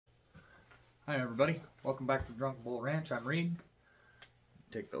Hi everybody, welcome back to Drunk Bull Ranch. I'm Reed.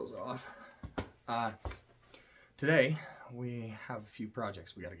 Take those off. Today we have a few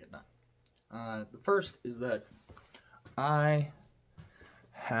projects we got to get done. The first is that I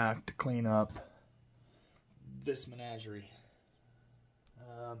have to clean up this menagerie.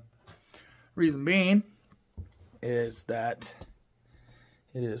 Reason being is that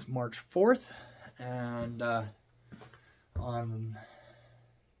it is March 4th and on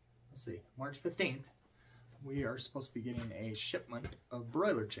March 15th, we are supposed to be getting a shipment of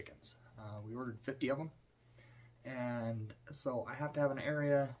broiler chickens. We ordered 50 of them, and so I have to have an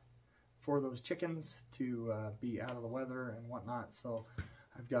area for those chickens to be out of the weather and whatnot. So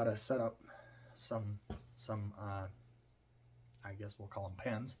I've got to set up some I guess we'll call them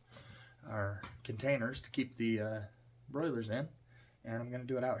pens or containers to keep the broilers in, and I'm going to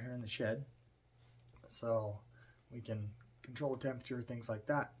do it out here in the shed so we can control the temperature, things like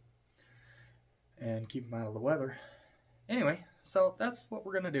that, and keep them out of the weather. Anyway, so that's what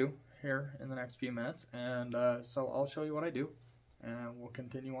we're going to do here in the next few minutes, and so I'll show you what I do, and we'll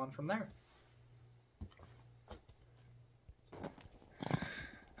continue on from there.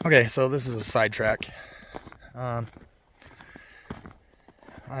 Okay, so this is a sidetrack. I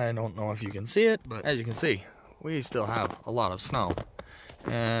don't know if you can see it, but as you can see, we still have a lot of snow,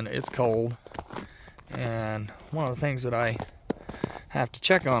 and it's cold, and one of the things that I have to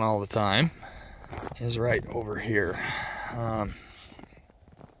check on all the time is right over here.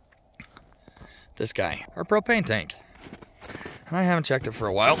 This guy, our propane tank. And I haven't checked it for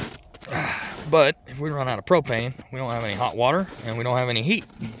a while, but if we run out of propane, we don't have any hot water and we don't have any heat.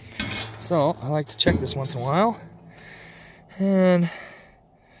 So I like to check this once in a while. And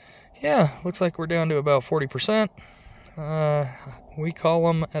yeah, looks like we're down to about 40%. We call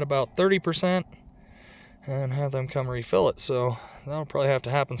them at about 30% and have them come refill it. So that'll probably have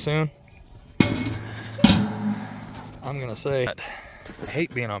to happen soon. I'm gonna say I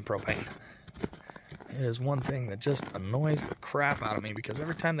hate being on propane. It is one thing that just annoys the crap out of me, because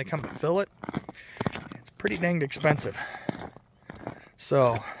every time they come to fill it, it's pretty danged expensive.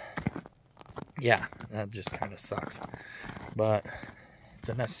 So yeah, that just kind of sucks, but it's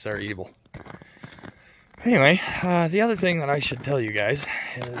a necessary evil. Anyway, the other thing that I should tell you guys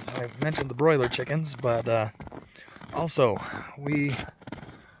is I've mentioned the broiler chickens, but also we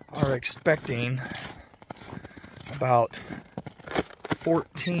are expecting about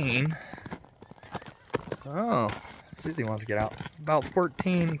 14, Susie wants to get out, about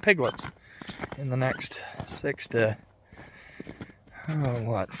 14 piglets in the next 5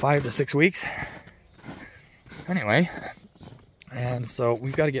 to 6 weeks. Anyway, and so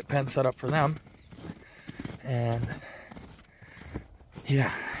we've got to get pens set up for them, and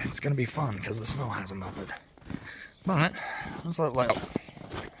yeah, it's going to be fun because the snow hasn't melted. But let's let it let out.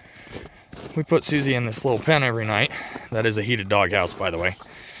 We put Susie in this little pen every night. That is a heated doghouse, by the way,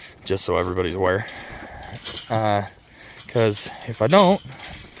 just so everybody's aware. Because if I don't,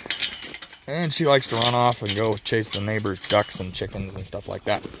 and she likes to run off and go chase the neighbor's ducks and chickens and stuff like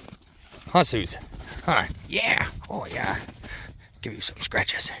that. Huh, Susie? Huh? Yeah. Oh, yeah. Give you some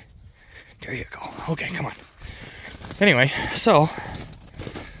scratches. There you go. Okay, come on. Anyway, so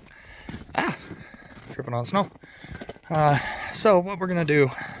tripping on snow. So what we're gonna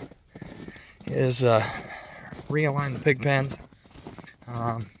do is realign the pig pens.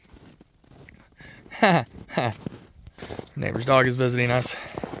 Neighbor's dog is visiting us.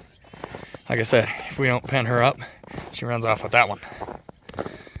 Like I said, if we don't pen her up, she runs off with that one.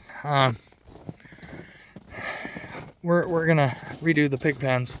 We're gonna redo the pig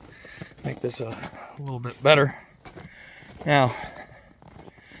pens, make this a little bit better. Now,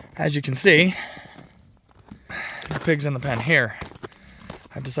 as you can see, the pig's in the pen here.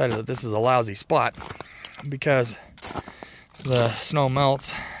 I've decided that this is a lousy spot because the snow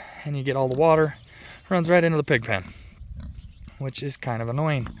melts and you get all the water, runs right into the pig pen, which is kind of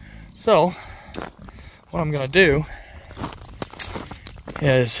annoying. So what I'm gonna do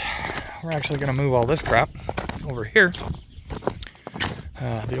is we're actually gonna move all this crap over here.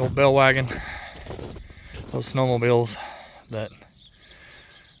 The old bell wagon, those snowmobiles that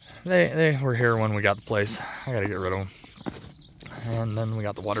they were here when we got the place. I gotta get rid of them. And then we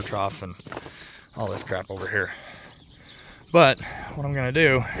got the water trough and all this crap over here. But what I'm gonna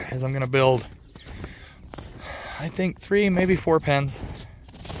do is I'm gonna build, I think 3, maybe 4 pens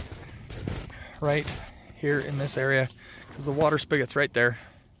right here in this area, because the water spigot's right there.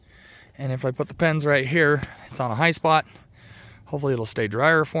 And if I put the pens right here, it's on a high spot. Hopefully it'll stay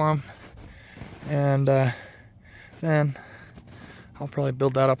drier for them. And then I'll probably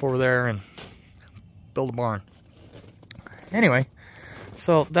build that up over there and build a barn. Anyway,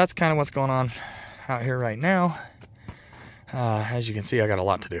 So that's kind of what's going on out here right now. As you can see, I got a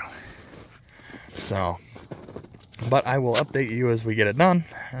lot to do. So, but I will update you as we get it done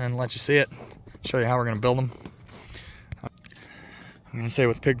and let you see it, show you how we're going to build them. I'm going to say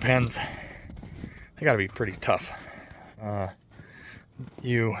with pig pens, they got to be pretty tough.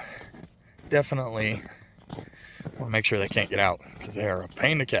 You definitely want to make sure they can't get out because they are a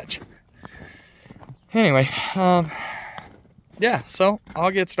pain to catch. Anyway, yeah, so I'll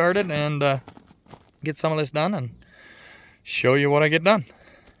get started and get some of this done and show you what I get done.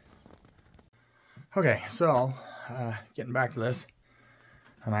 Okay, so getting back to this,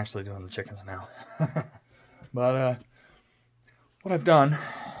 I'm actually doing the chickens now. But what I've done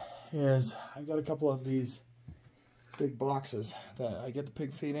is I've got a couple of these big boxes that I get the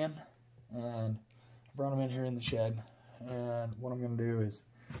pig feed in, and I brought them in here in the shed. And what I'm going to do is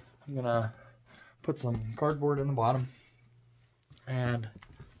I'm going to put some cardboard in the bottom, and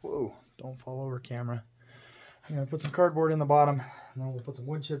whoa, don't fall over camera. I'm going to put some cardboard in the bottom, and then we'll put some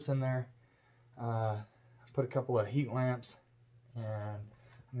wood chips in there. Put a couple of heat lamps, and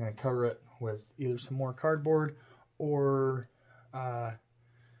I'm going to cover it with either some more cardboard or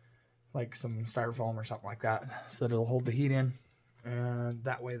like some styrofoam or something like that, so that it'll hold the heat in, and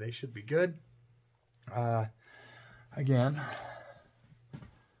that way they should be good. Again,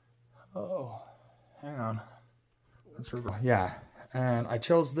 oh, hang on, yeah, and I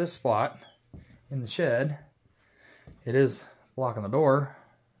chose this spot in the shed. It is blocking the door,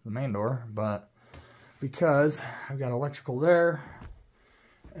 the main door, but because I've got electrical there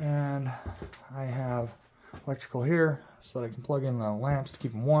and I have electrical here so that I can plug in the lamps to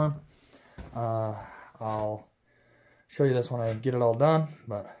keep them warm. I'll show you this when I get it all done,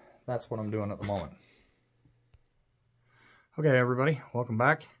 but that's what I'm doing at the moment. Okay, everybody, welcome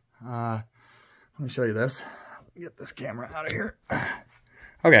back. Let me show you this. Get this camera out of here.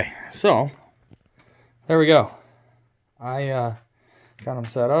 Okay, so there we go. I got them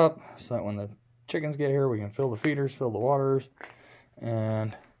set up so that when the chickens get here, we can fill the feeders, fill the waters,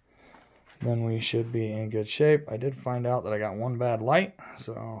 and then we should be in good shape. I did find out that I got one bad light,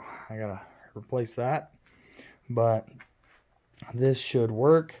 so I gotta replace that, but this should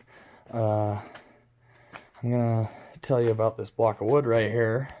work. I'm gonna tell you about this block of wood right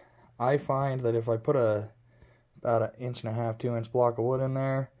here. I find that if I put about an 1.5 to 2 inch block of wood in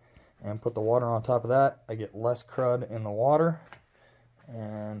there and put the water on top of that, I get less crud in the water.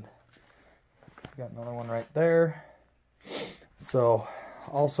 And got another one right there. So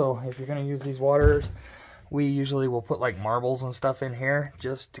also, if you're going to use these waters, we usually will put like marbles and stuff in here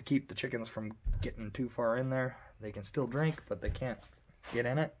just to keep the chickens from getting too far in there. They can still drink, but they can't get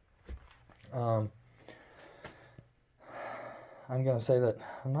in it. I'm going to say that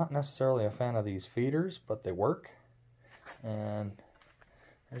I'm not necessarily a fan of these feeders, but they work. And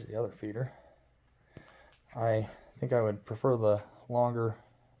there's the other feeder. I think I would prefer the longer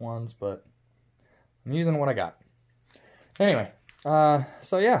ones, but I'm using what I got. Anyway,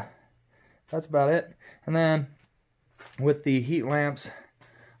 so yeah, that's about it. And then with the heat lamps,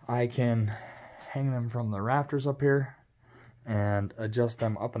 I can hang them from the rafters up here and adjust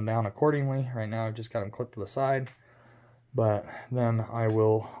them up and down accordingly. Right now I've just got them clipped to the side, but then I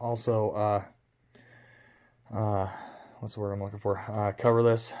will also what's the word I'm looking for? Cover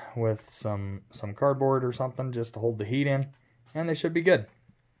this with some cardboard or something just to hold the heat in, and they should be good.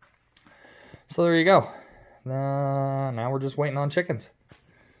 So there you go. Now we're just waiting on chickens.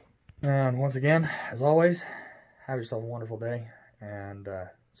 And once again, as always, have yourself a wonderful day and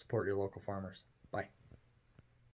support your local farmers.